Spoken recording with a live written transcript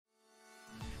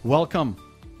Welcome.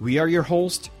 We are your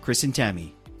hosts, Chris and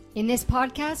Tammy. In this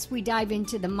podcast, we dive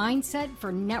into the mindset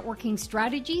for networking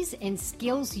strategies and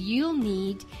skills you'll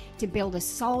need to build a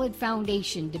solid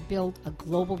foundation to build a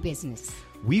global business.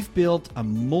 We've built a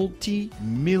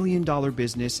multi-million-dollar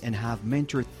business and have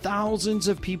mentored thousands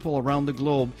of people around the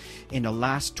globe in the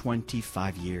last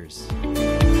 25 years.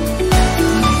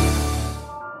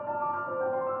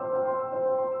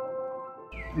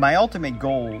 My ultimate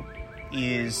goal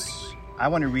is I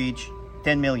want to reach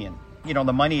 10 million. You know,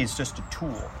 the money is just a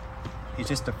tool. It's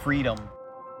just a freedom.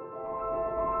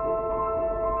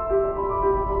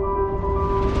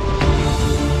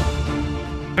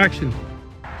 Action.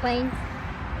 Plane.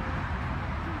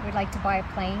 We'd like to buy a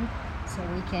plane so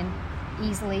we can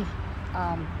easily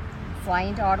fly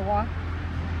into Ottawa,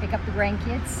 pick up the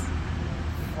grandkids,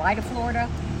 fly to Florida,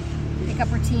 pick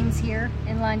up our teams here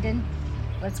in London.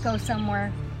 Let's go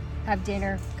somewhere, have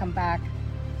dinner, come back.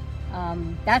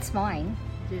 That's mine,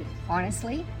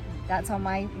 honestly. That's on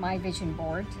my vision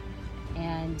board,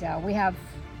 and we have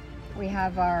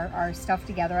our stuff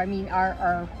together. I mean,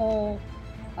 our whole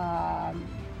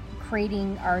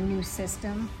creating our new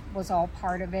system was all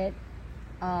part of it.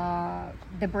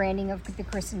 The branding of the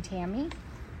Chris and Tammy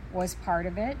was part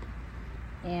of it,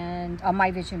 and on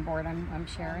my vision board, I'm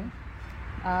sharing.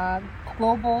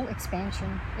 Global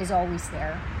expansion is always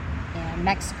there, and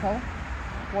Mexico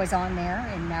was on there,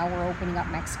 and now we're opening up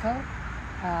Mexico.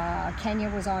 Kenya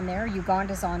was on there,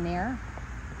 Uganda's on there,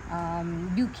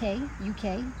 UK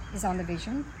is on the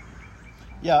vision.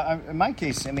 Yeah, in my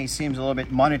case, it may seem a little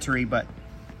bit monetary, but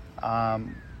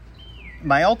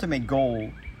my ultimate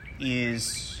goal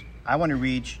is I want to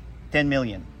reach 10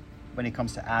 million when it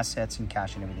comes to assets and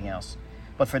cash and everything else.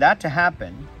 But for that to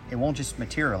happen, it won't just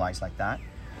materialize like that,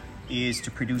 is to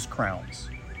produce crowns.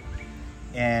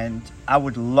 And I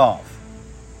would love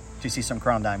to see some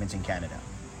crown diamonds in Canada.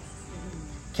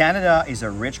 Canada is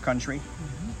a rich country,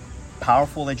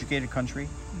 powerful, educated country,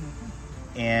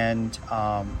 and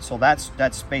so that's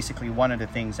basically one of the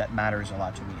things that matters a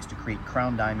lot to me, is to create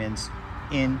crown diamonds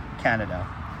in Canada,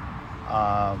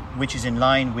 which is in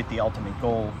line with the ultimate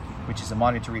goal, which is a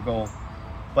monetary goal.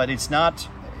 But it's not,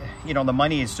 you know, the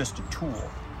money is just a tool.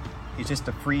 It's just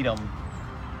the freedom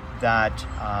that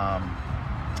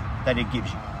that it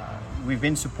gives you. We've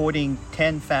been supporting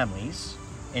 10 families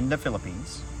in the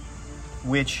Philippines,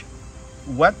 which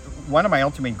one of my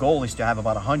ultimate goals is to have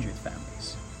about 100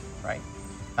 families, right?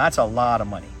 That's a lot of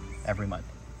money every month.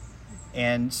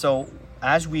 And so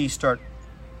as we start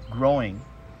growing,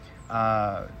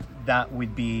 that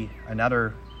would be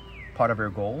another part of our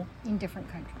goal. In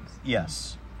different countries.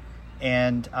 Yes.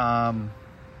 And the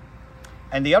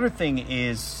other thing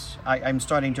is I'm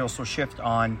starting to also shift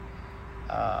on,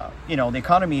 the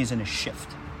economy is in a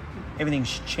shift.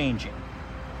 Everything's changing.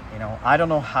 You know, I don't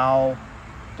know how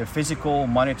the physical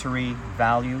monetary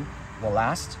value will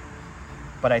last,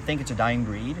 but I think it's a dying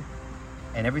breed,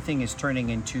 and everything is turning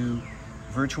into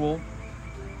virtual,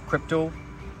 crypto.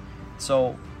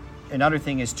 So another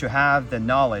thing is to have the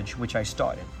knowledge, which I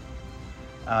started.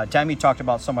 Tammy talked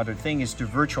about some other thing, is to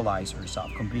virtualize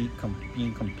herself,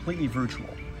 being completely virtual.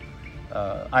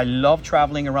 I love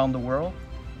traveling around the world,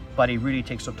 but it really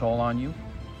takes a toll on you,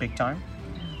 big time.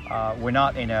 We're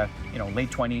not in a late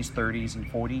 20s, 30s, and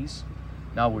 40s.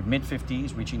 Now we're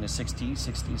mid-50s, reaching the 60s,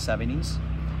 70s,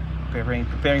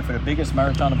 preparing for the biggest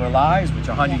marathon of our lives, which is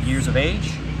 100 years of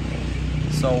age.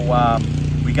 So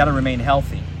we got to remain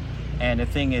healthy. And the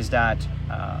thing is that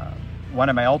one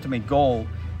of my ultimate goals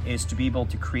is to be able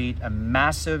to create a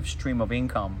massive stream of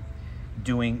income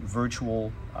doing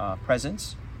virtual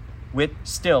presence with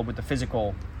the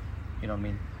physical,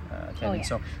 attending.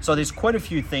 So there's quite a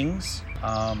few things.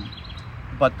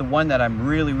 But the one that I'm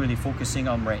really, really focusing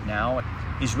on right now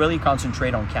is really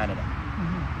concentrate on Canada.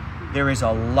 There is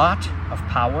a lot of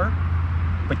power,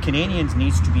 but Canadians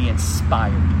needs to be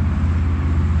inspired.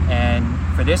 And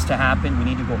for this to happen, we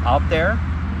need to go out there,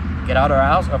 get out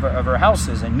of our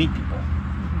houses and meet people.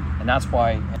 And that's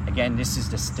why, again, this is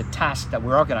the task that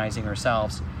we're organizing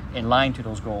ourselves in line to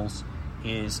those goals,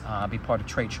 is be part of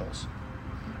trade shows.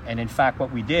 And in fact,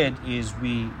 what we did is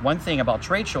one thing about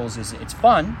trade shows is it's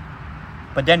fun,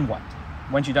 but then what?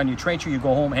 Once you're done your trade show, you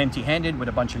go home empty-handed with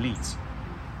a bunch of leads.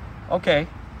 Okay,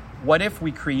 what if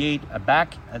we create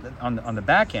on the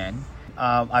back end?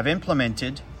 I've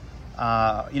implemented,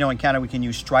 in Canada we can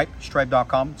use Stripe,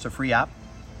 stripe.com. It's a free app,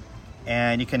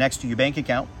 and it connects to your bank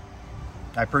account.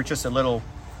 I purchased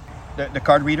the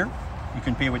card reader. You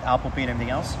can pay with Apple Pay and everything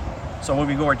else. So when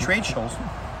we go to trade shows,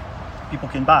 people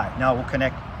can buy. Now we'll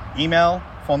connect email,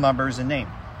 phone numbers, and name.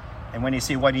 And when they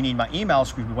say, why do you need my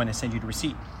emails? We want to send you the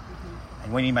receipt.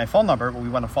 And when you need my phone number, we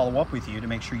want to follow up with you to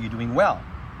make sure you're doing well.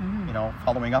 You know,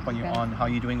 following up on you on how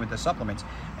you're doing with the supplements.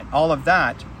 And all of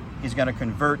that is going to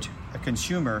convert a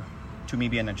consumer to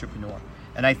maybe an entrepreneur.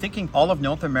 And I think all of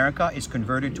North America is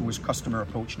converted to his customer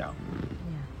approach now.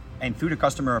 And through the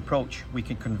customer approach, we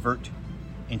can convert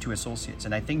into associates.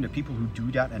 And I think the people who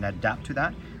do that and adapt to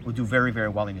that will do very, very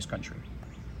well in this country.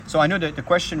 So I know that the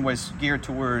question was geared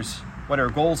towards what our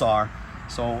goals are.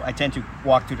 So I tend to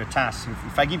walk through the tasks.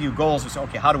 If I give you goals, we say,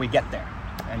 okay, how do we get there?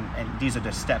 And these are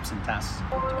the steps and tasks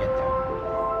to get there.